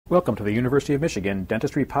Welcome to the University of Michigan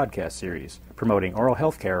Dentistry Podcast Series, promoting oral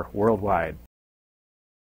health care worldwide.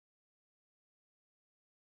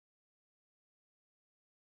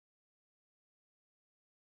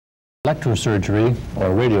 Electrosurgery or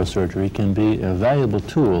radiosurgery can be a valuable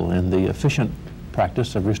tool in the efficient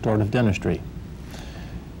practice of restorative dentistry.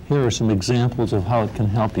 Here are some examples of how it can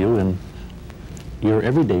help you in your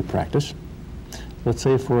everyday practice. Let's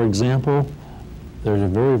say, for example, there's a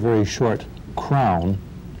very, very short crown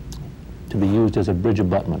to be used as a bridge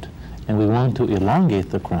abutment, and we want to elongate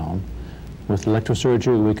the crown. With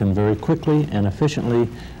electrosurgery, we can very quickly and efficiently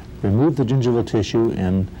remove the gingival tissue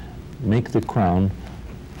and make the crown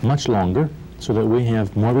much longer so that we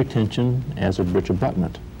have more retention as a bridge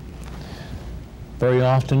abutment. Very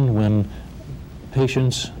often when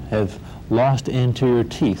patients have lost anterior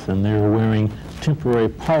teeth and they're wearing temporary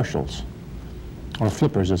partials, or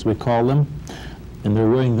flippers as we call them, and they're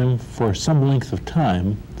wearing them for some length of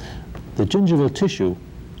time, the gingival tissue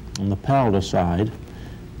on the palatal side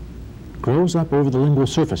grows up over the lingual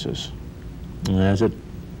surfaces. And as it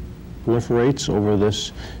proliferates over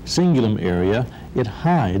this cingulum area, it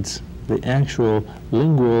hides the actual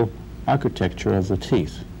lingual architecture of the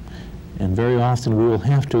teeth. And very often we will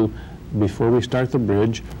have to, before we start the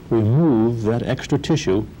bridge, remove that extra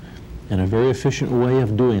tissue, and a very efficient way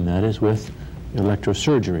of doing that is with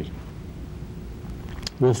electrosurgery.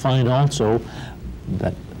 We'll find also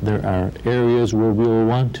that there are areas where we'll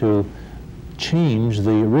want to change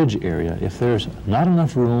the ridge area. If there's not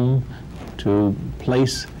enough room to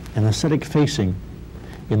place an aesthetic facing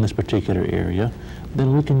in this particular area,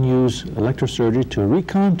 then we can use electrosurgery to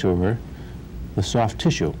recontour the soft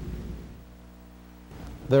tissue.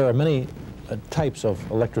 There are many types of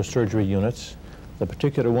electrosurgery units. The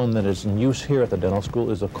particular one that is in use here at the dental school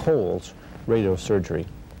is a Coles radiosurgery.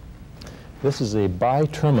 This is a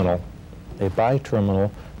bi-terminal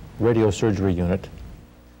radiosurgery unit.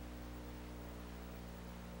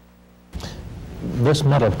 This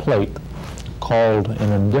metal plate, called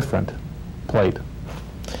an indifferent plate,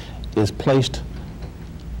 is placed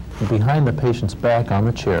behind the patient's back on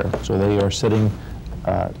the chair, so they are sitting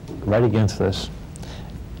right against this,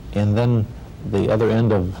 and then the other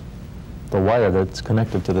end of the wire that's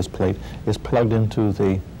connected to this plate is plugged into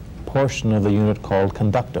the portion of the unit called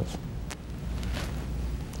conductive.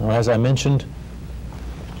 Now, as I mentioned,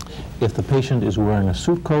 if the patient is wearing a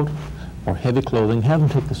suit coat or heavy clothing, have them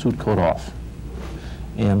take the suit coat off.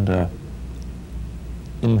 And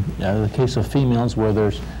in the case of females where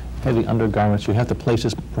there's heavy undergarments, you have to place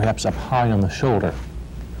this perhaps up high on the shoulder.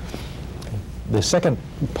 The second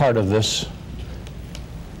part of this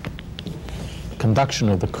conduction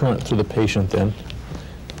of the current through the patient then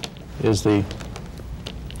is the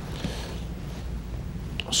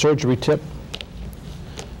surgery tip.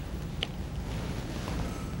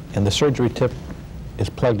 And the surgery tip is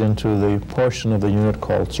plugged into the portion of the unit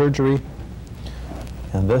called surgery.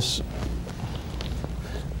 And this,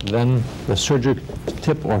 then the surgery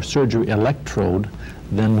tip or surgery electrode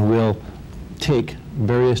then will take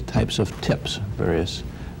various types of tips, various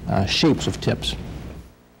shapes of tips.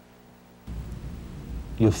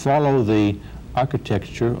 You follow the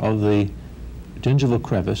architecture of the gingival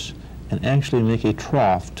crevice and actually make a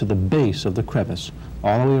trough to the base of the crevice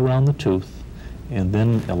all the way around the tooth, and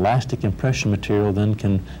then elastic impression material then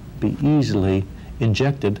can be easily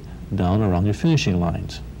injected down around your finishing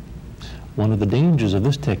lines. One of the dangers of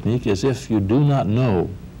this technique is if you do not know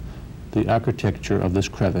the architecture of this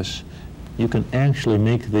crevice, you can actually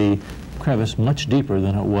make the crevice much deeper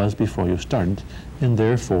than it was before you started, and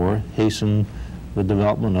therefore hasten the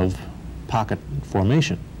development of pocket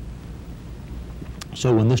formation.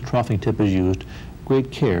 So when this troughing tip is used,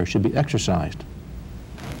 great care should be exercised.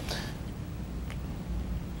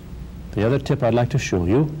 The other tip I'd like to show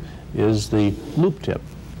you is the loop tip.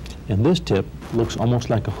 And this tip looks almost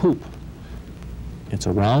like a hoop. It's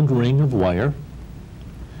a round ring of wire,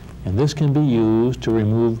 and this can be used to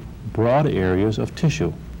remove broad areas of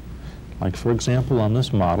tissue. Like, for example, on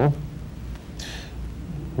this model,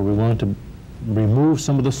 where we wanted to remove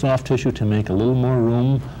some of the soft tissue to make a little more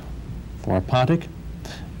room for a pontic,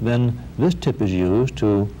 then this tip is used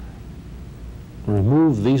to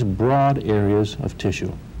remove these broad areas of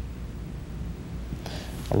tissue.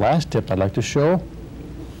 The last tip I'd like to show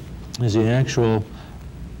is the actual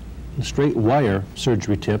straight wire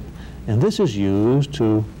surgery tip, and this is used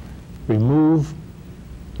to remove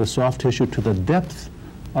the soft tissue to the depth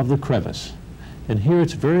of the crevice. And here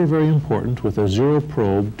it's very, very important with a zero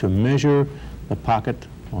probe to measure the pocket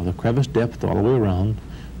or the crevice depth all the way around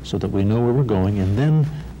so that we know where we're going, and then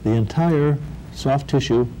the entire soft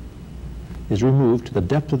tissue is removed to the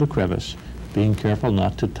depth of the crevice, being careful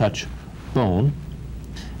not to touch bone,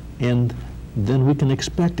 and then we can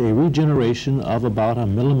expect a regeneration of about 1.5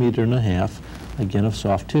 millimeters, again, of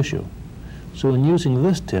soft tissue. So in using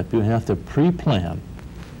this tip, you have to pre-plan.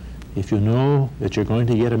 If you know that you're going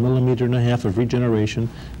to get 1.5 millimeters of regeneration,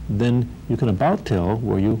 then you can about tell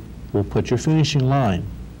where you will put your finishing line.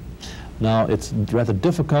 Now, it's rather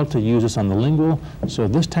difficult to use this on the lingual, so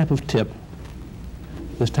this type of tip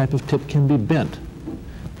can be bent.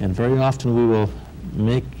 And very often we will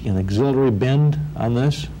make an auxiliary bend on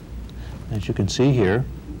this, as you can see here,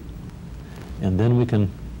 and then we can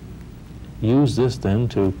use this then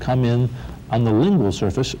to come in on the lingual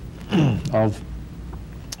surface of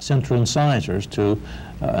central incisors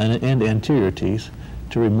and anterior teeth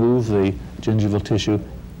to remove the gingival tissue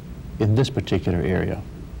in this particular area.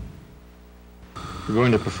 We're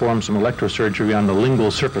going to perform some electrosurgery on the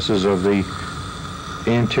lingual surfaces of the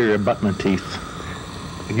anterior abutment teeth.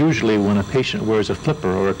 Usually when a patient wears a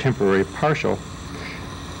flipper or a temporary partial,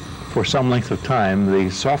 for some length of time, the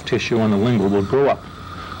soft tissue on the lingual will grow up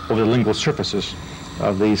over the lingual surfaces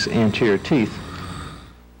of these anterior teeth.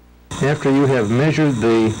 After you have measured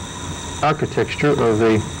the architecture of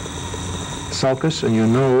the sulcus and you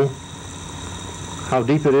know how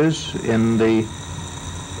deep it is in the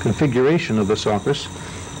configuration of the sulcus,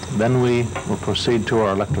 then we will proceed to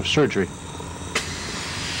our electrosurgery.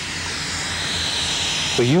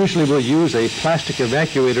 We usually will use a plastic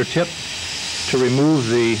evacuator tip to remove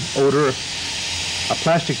the odor. A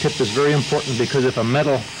plastic tip is very important because if a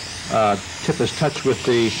metal tip is touched with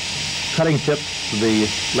the cutting tip, the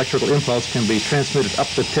electrical impulse can be transmitted up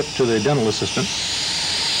the tip to the dental assistant.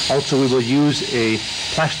 Also, we will use a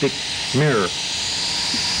plastic mirror.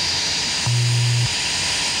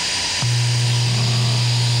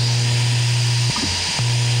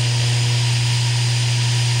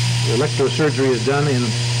 The electrosurgery is done in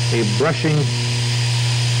a brushing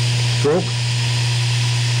stroke.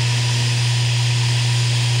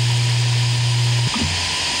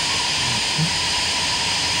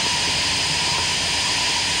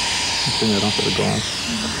 I don't let it go on.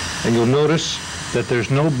 And you'll notice that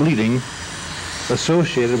there's no bleeding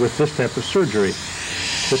associated with this type of surgery.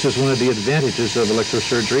 This is one of the advantages of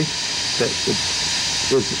electrosurgery, that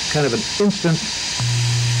it is kind of an instant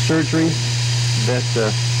surgery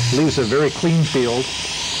that leaves a very clean field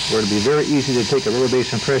where it'll be very easy to take a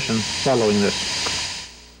rubber-based impression following this.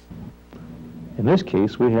 In this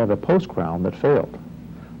case, we have a post crown that failed.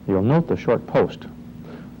 You'll note the short post.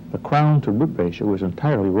 The crown to root ratio is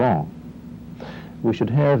entirely wrong. We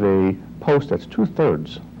should have a post that's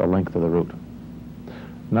 2/3 the length of the root.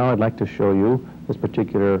 Now I'd like to show you this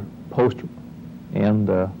particular post and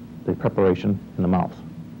the preparation in the mouth.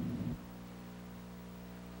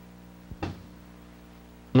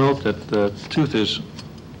 Note that the tooth is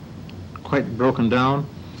quite broken down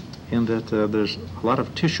and that there's a lot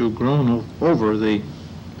of tissue grown over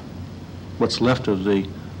what's left of the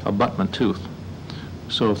abutment tooth.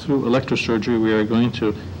 So through electrosurgery we are going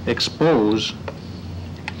to expose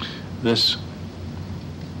this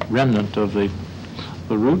remnant of the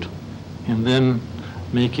root and then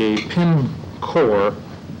make a pin core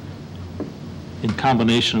in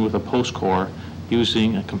combination with a post core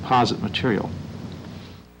using a composite material.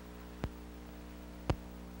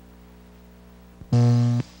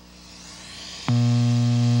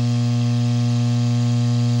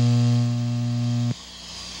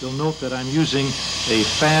 You'll note that I'm using a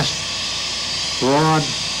fast, broad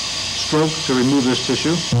stroke to remove this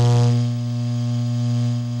tissue.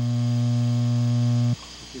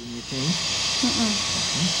 Giving you pain?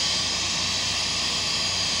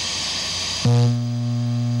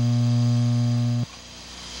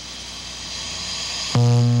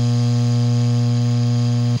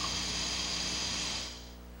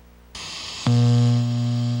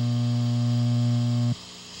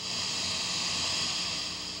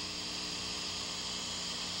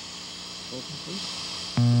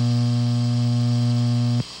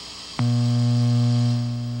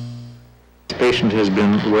 Patient has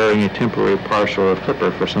been wearing a temporary partial or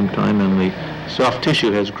flipper for some time, and the soft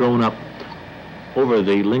tissue has grown up over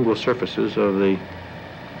the lingual surfaces of the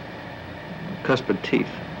cuspid teeth.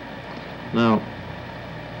 Now,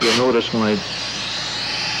 you'll notice when I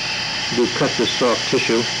do cut this soft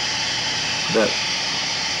tissue that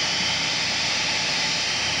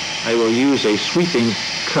I will use a sweeping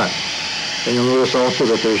cut. And you'll notice also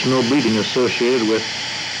that there's no bleeding associated with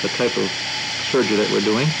the type of surgery that we're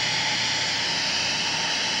doing.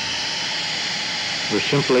 We're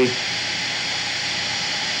simply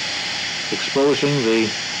exposing the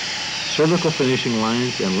cervical finishing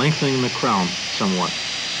lines and lengthening the crown somewhat.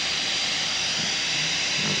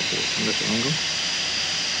 this angle.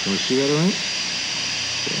 Can we see that all right?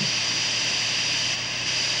 Okay.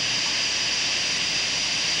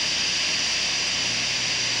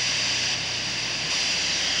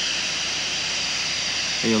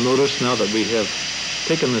 And you'll notice now that we have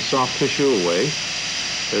taken the soft tissue away,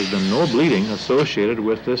 there's been no bleeding associated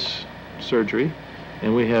with this surgery,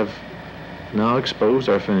 and we have now exposed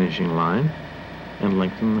our finishing line and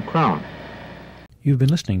lengthened the crown. You've been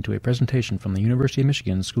listening to a presentation from the University of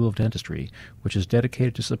Michigan School of Dentistry, which is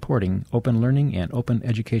dedicated to supporting open learning and open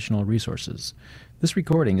educational resources. This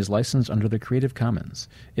recording is licensed under the Creative Commons.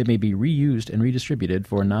 It may be reused and redistributed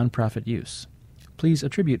for nonprofit use. Please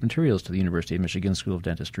attribute materials to the University of Michigan School of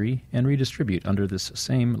Dentistry and redistribute under this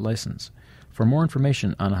same license. For more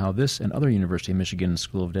information on how this and other University of Michigan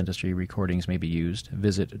School of Dentistry recordings may be used,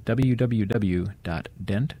 visit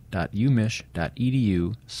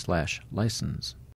www.dent.umich.edu/license.